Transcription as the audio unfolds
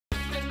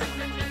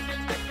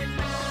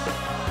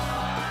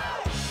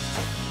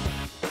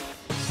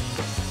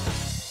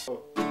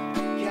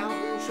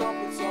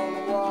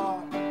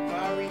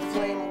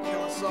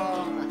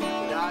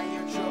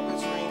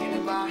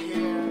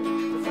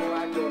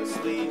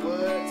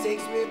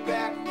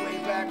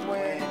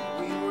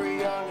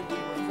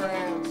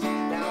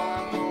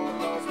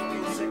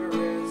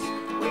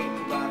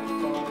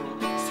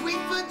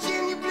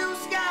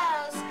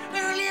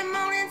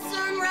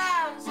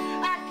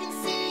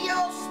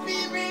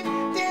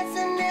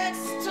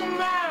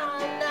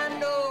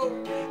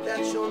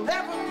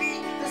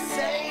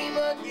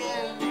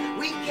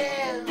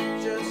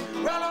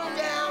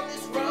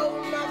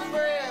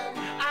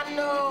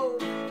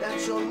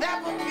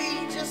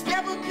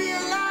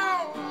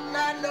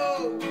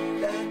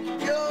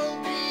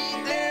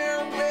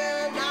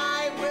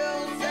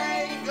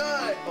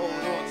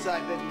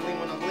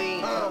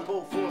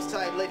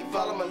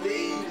I'ma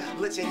leave.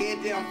 Let your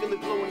head down, feel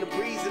it blowing the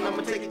breeze, and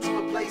I'ma take it to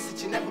a place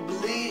that you never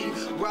believe.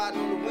 Riding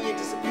on the wind,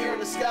 disappear in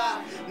the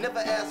sky. Never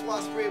ask why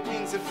I spread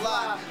wings and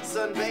fly.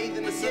 Sunbathe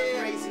in the sun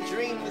rays and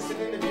dream,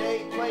 listening to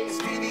day playing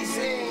Stevie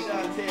sing.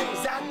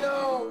 Cause I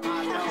know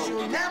that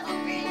you'll never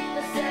be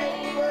the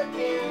same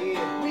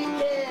again. We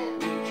can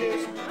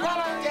just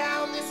run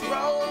down this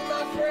road,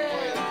 my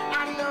friend.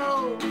 I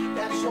know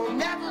that you'll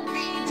never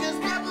be, just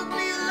never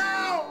be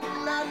alone.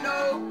 And I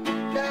know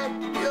that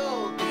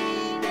you'll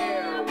be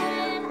there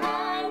when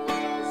I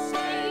will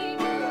say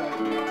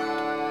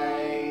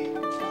goodbye.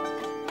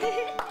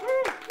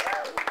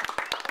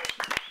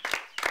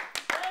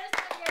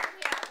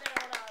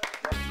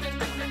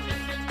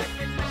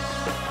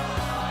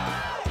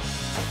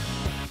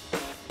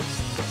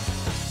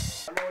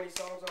 I know any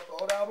songs off the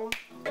old album?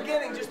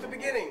 Beginning, just the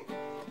beginning.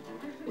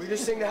 We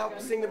just sing to help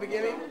us sing the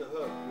beginning. The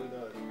hook.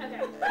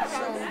 Okay.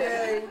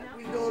 Someday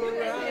we gonna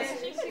rise.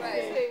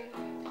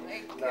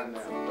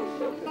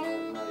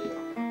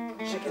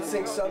 She can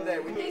sing someday.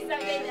 We can.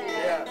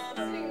 Yeah.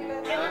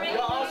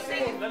 Y'all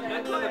sing. Yeah,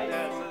 I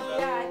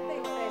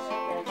think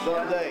that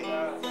Someday.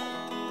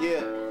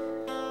 Yeah.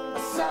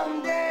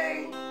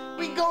 Someday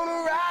we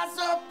gonna rise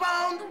up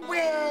on the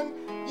wind,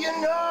 you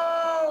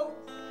know.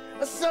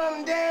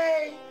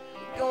 Someday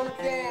we gonna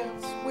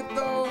dance with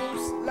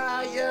those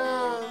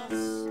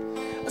lions.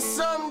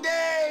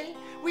 Someday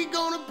we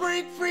gonna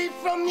break free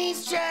from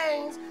these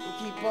chains and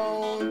keep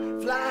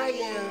on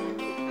flying.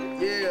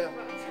 Yeah,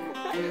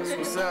 that's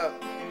what's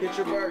up. Hit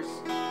your verse.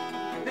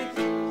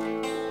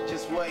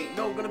 Just wait.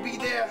 No, gonna be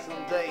there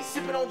Someday.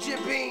 sipping on Jim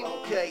Beam.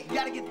 Okay.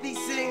 Gotta get these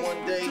things.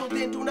 One day. Till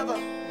then, do another.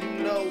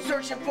 You know.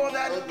 Searching for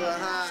that Other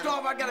high.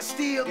 starve. I gotta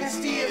steal, then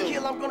steal,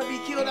 kill. I'm gonna be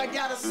killed. I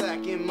gotta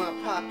Sack in my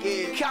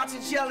pocket.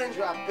 constant yelling.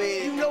 Drop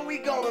it. You know we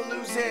gonna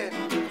lose it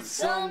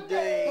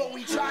Someday. but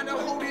we trying to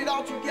hold it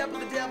all together.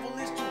 The devil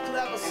is too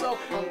clever, so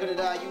I'm gonna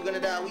die, you gonna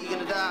die, we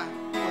gonna die.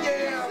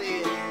 yeah.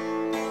 Say it.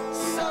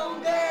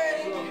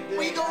 Someday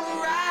we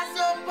gonna rise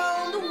up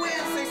on the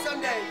wind. Say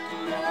someday.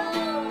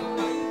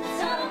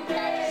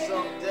 someday.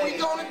 Someday. We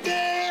gonna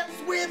dance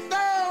with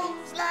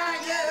those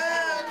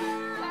lions.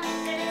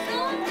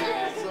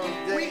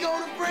 Someday. We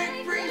gonna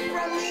break free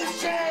from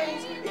these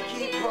chains and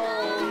keep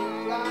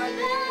on flying.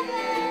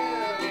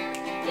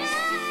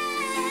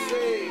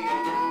 Say.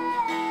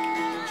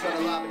 Try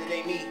to lie, but it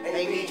ain't me.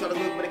 Ain't me. Try to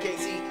look, but I can't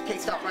see.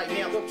 Can't stop right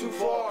now. Look too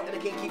far. And I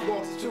can't keep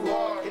going 'cause it's too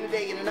hard. In the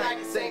day and the night,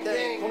 it's same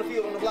thing. On the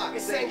field, on the block,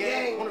 it's same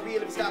game. On the real,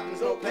 if it's stopping,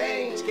 there's no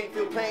pain. You can't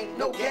feel pain,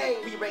 no gain.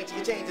 Rearrange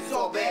your change, it's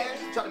all bad.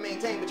 Try to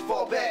maintain, but you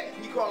fall back.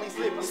 You crawl and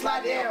slip, you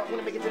slide down.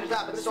 Wanna make it to the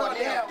top, but it's start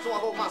down. So I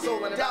hold my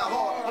soul and I die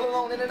hard. All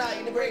alone in the night,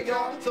 in the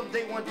graveyard.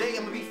 Someday, one day,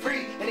 I'm gonna be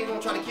free. And they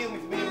gonna try to kill me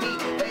for being me.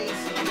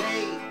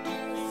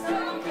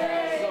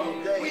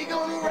 Someday. We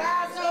gonna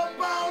rise up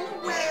on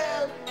the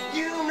wind,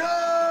 you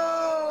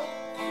know.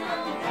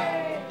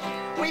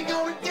 We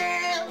gonna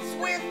dance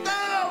with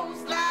those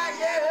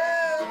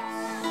lions.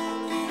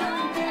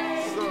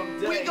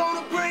 Someday. We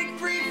gonna break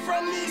free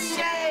from these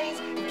chains.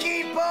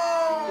 Keep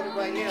on,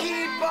 Right now.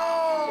 keep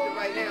on,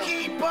 Right now.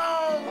 keep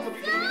on,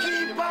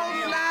 keep on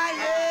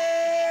flying.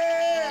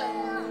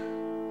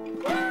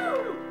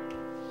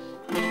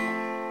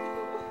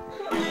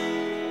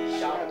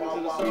 Shout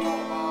out to the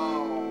song.